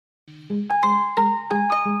Hello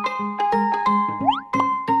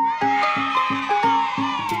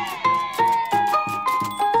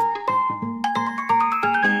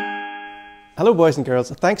boys and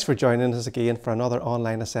girls, thanks for joining us again for another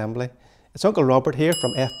online assembly. It's Uncle Robert here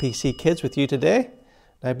from FPC Kids with you today.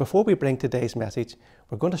 Now before we bring today's message,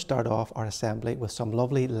 we're going to start off our assembly with some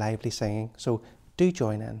lovely lively singing, so do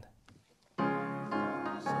join in.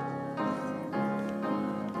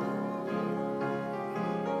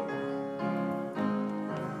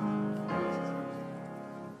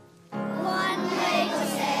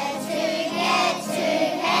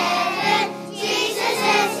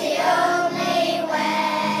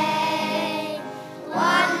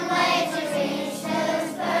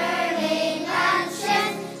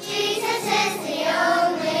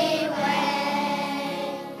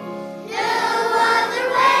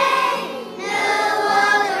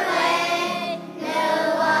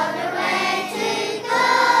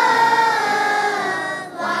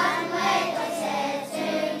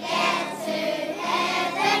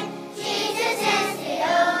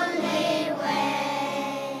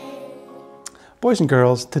 Boys and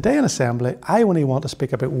girls, today in assembly, I only want to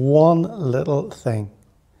speak about one little thing,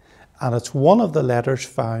 and it's one of the letters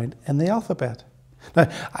found in the alphabet. Now,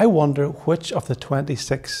 I wonder which of the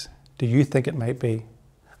 26 do you think it might be?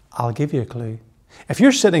 I'll give you a clue. If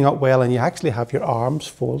you're sitting up well and you actually have your arms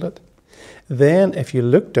folded, then if you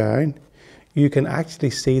look down, you can actually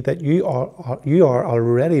see that you are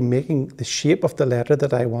already making the shape of the letter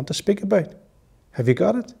that I want to speak about. Have you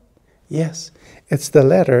got it? Yes, it's the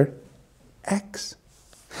letter X.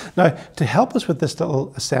 Now, to help us with this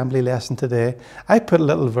little assembly lesson today, I put a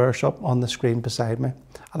little verse up on the screen beside me,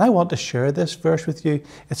 and I want to share this verse with you.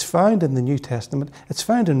 It's found in the New Testament. It's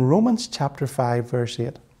found in Romans chapter 5 verse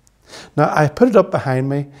 8. Now, I put it up behind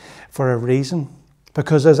me for a reason,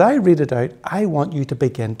 because as I read it out, I want you to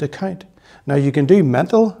begin to count. Now, you can do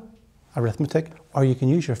mental arithmetic or you can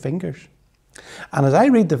use your fingers. And as I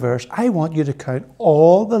read the verse, I want you to count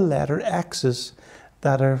all the letter X's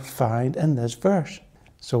that are found in this verse.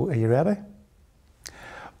 So are you ready?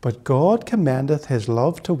 But God commendeth his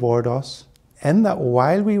love toward us, in that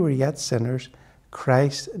while we were yet sinners,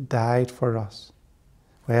 Christ died for us.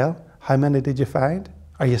 Well, how many did you find?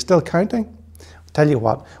 Are you still counting? I'll tell you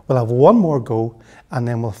what, we'll have one more go and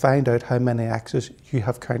then we'll find out how many X's you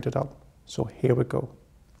have counted up. So here we go.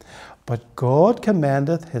 But God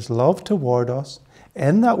commendeth his love toward us,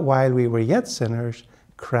 in that while we were yet sinners,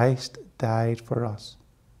 Christ died for us.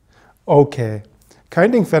 Okay,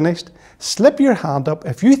 counting finished. Slip your hand up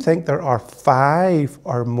if you think there are 5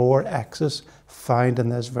 or more X's found in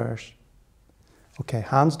this verse. Okay,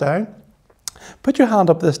 hands down. Put your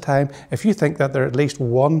hand up this time if you think that there are at least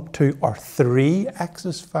 1, 2 or 3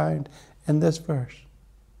 X's found in this verse.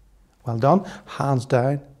 Well done, hands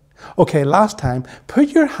down. Okay, last time, put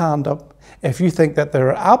your hand up if you think that there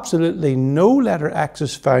are absolutely no letter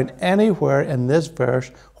X's found anywhere in this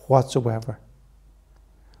verse whatsoever.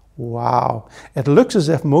 Wow, it looks as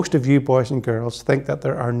if most of you boys and girls think that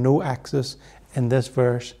there are no X's in this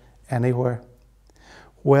verse anywhere.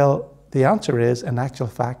 Well, the answer is, in actual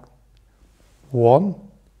fact, 1,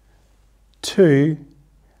 2,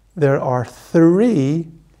 there are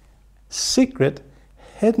 3 secret,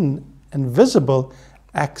 hidden, invisible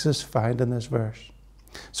X's found in this verse.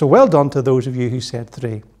 So well done to those of you who said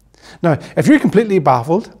 3. Now, if you're completely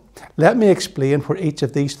baffled, let me explain where each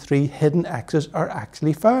of these 3 hidden X's are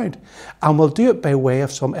actually found, and we'll do it by way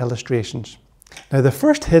of some illustrations. Now, the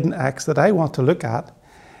first hidden X that I want to look at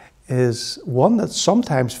is one that's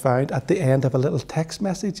sometimes found at the end of a little text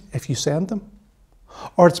message if you send them,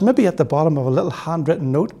 or it's maybe at the bottom of a little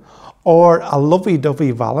handwritten note, or a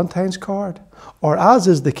lovey-dovey Valentine's card, or as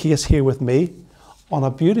is the case here with me, on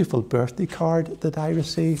a beautiful birthday card that I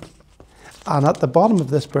received. And at the bottom of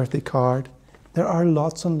this birthday card, there are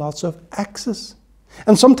lots and lots of X's.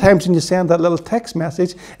 And sometimes when you send that little text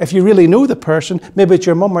message, if you really know the person, maybe it's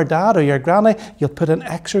your mum or dad or your granny, you'll put an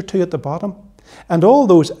X or 2 at the bottom. And all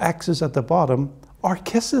those X's at the bottom are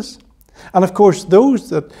kisses. And of course,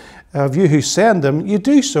 those of you who send them, you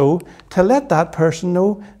do so to let that person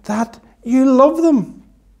know that you love them.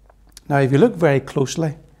 Now, if you look very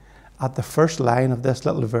closely at the first line of this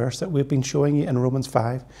little verse that we've been showing you in Romans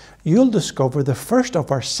 5, you'll discover the first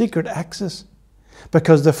of our secret X's.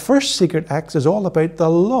 Because the first secret X is all about the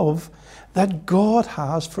love that God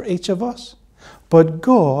has for each of us. But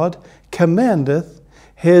God commendeth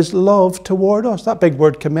his love toward us. That big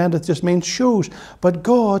word commendeth just means shows. But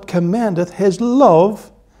God commendeth his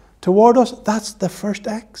love toward us. That's the first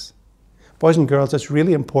X. Boys and girls, it's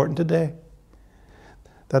really important today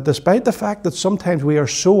that despite the fact that sometimes we are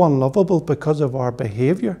so unlovable because of our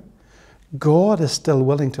behavior, God is still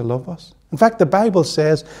willing to love us. In fact, the Bible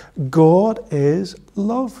says God is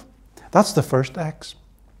love. That's the first X.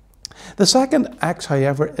 The second X,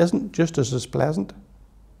 however, isn't just as pleasant.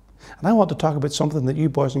 And I want to talk about something that you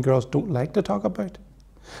boys and girls don't like to talk about.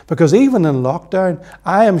 Because even in lockdown,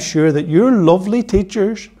 I am sure that your lovely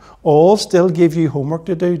teachers all still give you homework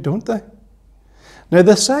to do, don't they? Now,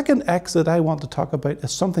 the second X that I want to talk about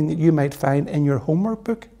is something that you might find in your homework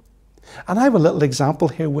book. And I have a little example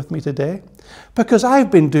here with me today, because I've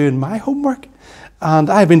been doing my homework and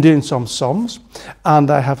I've been doing some sums,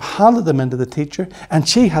 and I have handed them into the teacher, and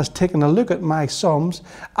she has taken a look at my sums,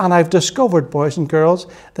 and I've discovered, boys and girls,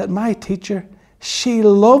 that my teacher, she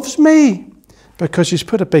loves me because she's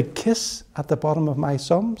put a big kiss at the bottom of my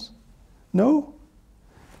sums. No,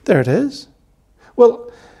 there it is.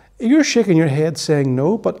 Well, you're shaking your head saying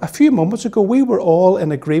no, but a few moments ago we were all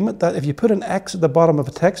in agreement that if you put an X at the bottom of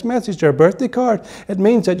a text message or a birthday card, it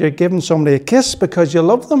means that you're giving somebody a kiss because you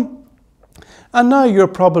love them. And now you're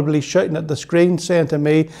probably shouting at the screen saying to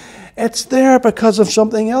me, it's there because of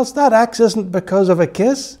something else. That X isn't because of a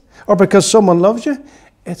kiss or because someone loves you.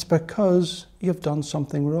 It's because you've done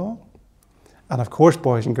something wrong. And of course,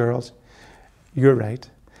 boys and girls, you're right.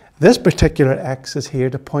 This particular X is here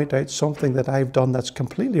to point out something that I've done that's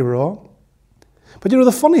completely wrong. But you know,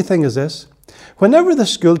 the funny thing is this. Whenever the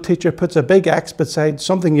school teacher puts a big X beside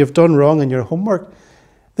something you've done wrong in your homework,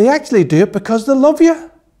 they actually do it because they love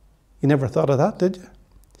you. You never thought of that, did you?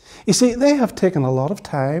 You see, they have taken a lot of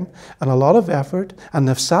time and a lot of effort, and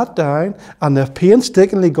they've sat down and they've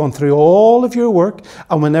painstakingly gone through all of your work,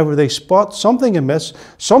 and whenever they spot something amiss,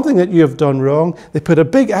 something that you have done wrong, they put a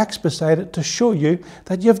big X beside it to show you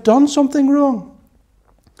that you've done something wrong.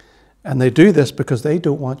 And they do this because they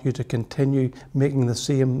don't want you to continue making the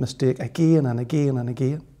same mistake again and again and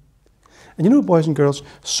again. And you know, boys and girls,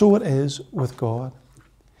 so it is with God.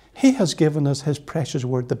 He has given us his precious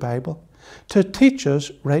word, the Bible, to teach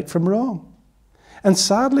us right from wrong. And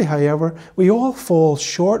sadly, however, we all fall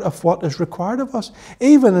short of what is required of us,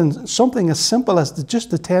 even in something as simple as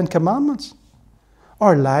just the 10 Commandments.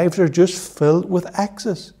 Our lives are just filled with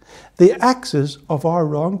X's, the X's of our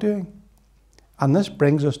wrongdoing. And this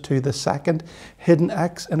brings us to the second hidden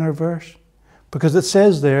X in our verse, because it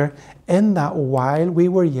says there, in that while we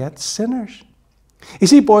were yet sinners. You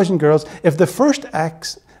see, boys and girls, if the first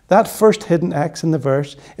X, that first hidden X in the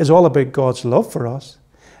verse, is all about God's love for us,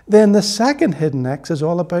 then the second hidden X is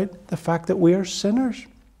all about the fact that we are sinners.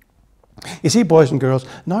 You see, boys and girls,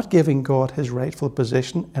 not giving God his rightful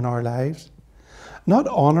position in our lives, not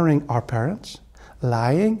honouring our parents,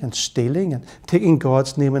 lying and stealing and taking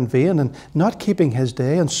God's name in vain and not keeping his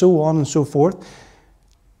day and so on and so forth,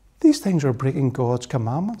 these things are breaking God's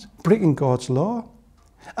commandments, breaking God's law.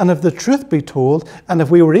 And if the truth be told, and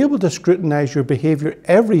if we were able to scrutinise your behaviour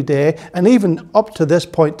every day, and even up to this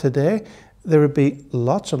point today, there would be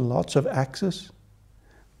lots and lots of X's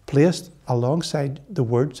placed alongside the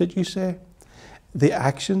words that you say, the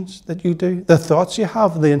actions that you do, the thoughts you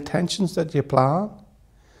have, the intentions that you plan.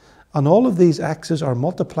 And all of these X's are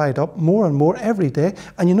multiplied up more and more every day.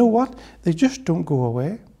 And you know what? They just don't go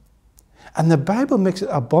away. And the Bible makes it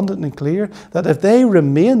abundantly clear that if they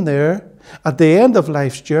remain there at the end of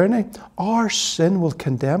life's journey, our sin will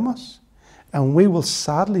condemn us and we will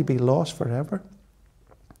sadly be lost forever.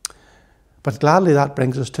 But gladly that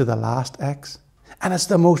brings us to the last X. And it's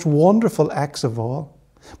the most wonderful X of all,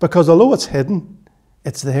 because although it's hidden,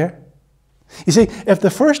 it's there. You see, if the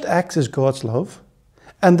first X is God's love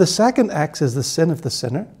and the second X is the sin of the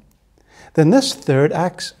sinner, then this third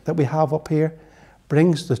X that we have up here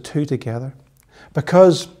brings the two together,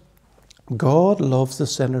 because God loves the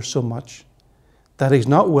sinner so much that he's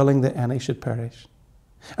not willing that any should perish.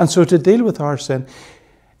 And so to deal with our sin,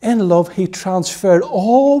 in love he transferred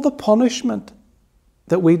all the punishment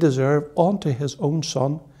that we deserve onto his own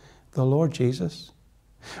Son, the Lord Jesus,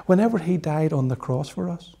 whenever he died on the cross for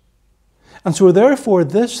us. And so therefore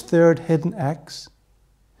this third hidden X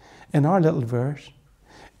in our little verse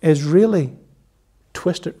is really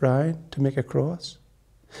twisted round to make a cross.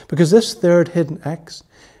 Because this third hidden X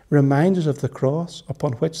reminds us of the cross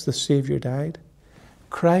upon which the Saviour died.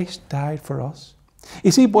 Christ died for us.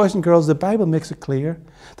 You see, boys and girls, the Bible makes it clear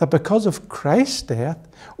that because of Christ's death,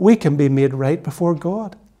 we can be made right before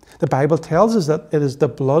God. The Bible tells us that it is the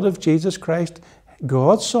blood of Jesus Christ,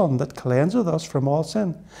 God's Son, that cleanseth us from all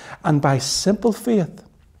sin. And by simple faith,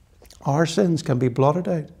 our sins can be blotted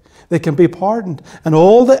out. They can be pardoned. And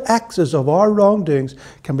all the X's of our wrongdoings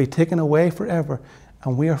can be taken away forever.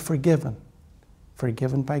 And we are forgiven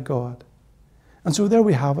by God. And so there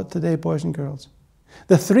we have it today, boys and girls.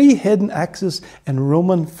 The three hidden X's in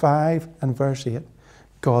Romans 5 and verse 8.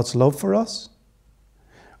 God's love for us,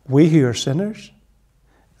 we who are sinners,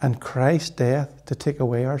 and Christ's death to take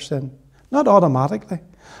away our sin. Not automatically,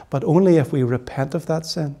 but only if we repent of that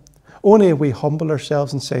sin. Only if we humble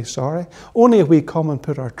ourselves and say sorry. Only if we come and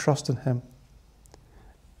put our trust in him.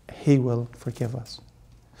 He will forgive us.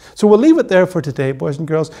 So we'll leave it there for today, boys and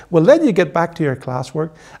girls. We'll let you get back to your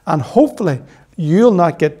classwork, and hopefully you'll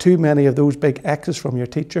not get too many of those big X's from your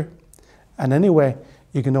teacher. And anyway,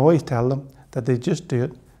 you can always tell them that they just do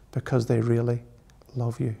it because they really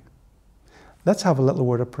love you. Let's have a little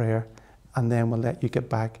word of prayer, and then we'll let you get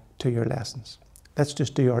back to your lessons. Let's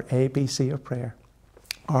just do our ABC of prayer.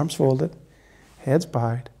 Arms folded, heads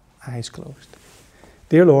bowed, eyes closed.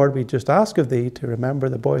 Dear Lord, we just ask of thee to remember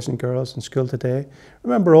the boys and girls in school today.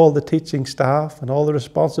 Remember all the teaching staff and all the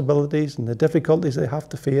responsibilities and the difficulties they have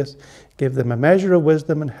to face. Give them a measure of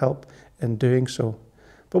wisdom and help in doing so.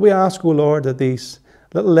 But we ask, O Lord, that these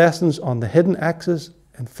little lessons on the hidden X's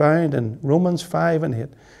and found in Romans 5 and 8,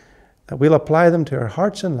 that we'll apply them to our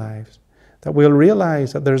hearts and lives, that we'll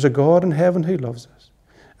realize that there's a God in heaven who loves us,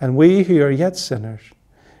 and we who are yet sinners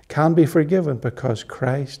can be forgiven because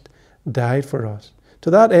Christ died for us. To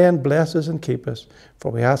that end, bless us and keep us,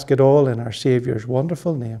 for we ask it all in our Saviour's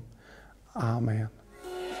wonderful name. Amen.